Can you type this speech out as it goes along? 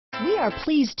We are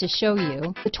pleased to show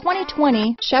you the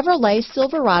 2020 Chevrolet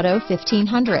Silverado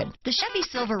 1500. The Chevy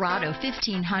Silverado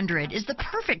 1500 is the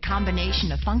perfect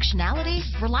combination of functionality,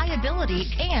 reliability,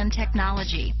 and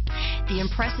technology. The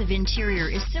impressive interior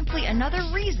is simply another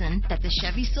reason that the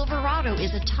Chevy Silverado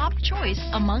is a top choice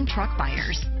among truck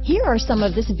buyers. Here are some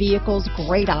of this vehicle's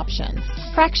great options: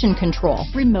 traction control,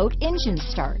 remote engine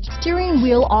start, steering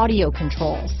wheel audio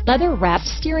controls, leather-wrapped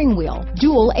steering wheel,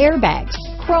 dual airbags,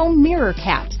 chrome mirror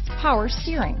caps, power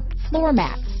steering, floor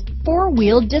mats,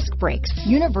 four-wheel disc brakes,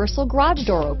 universal garage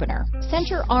door opener,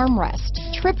 center armrest,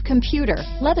 trip computer,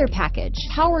 leather package,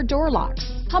 power door locks,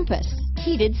 compass,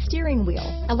 heated steering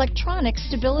wheel, electronic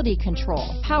stability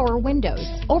control, power windows,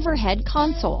 overhead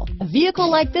console. A vehicle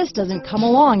like this doesn't come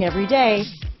along every day.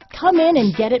 Come in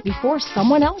and get it before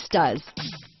someone else does.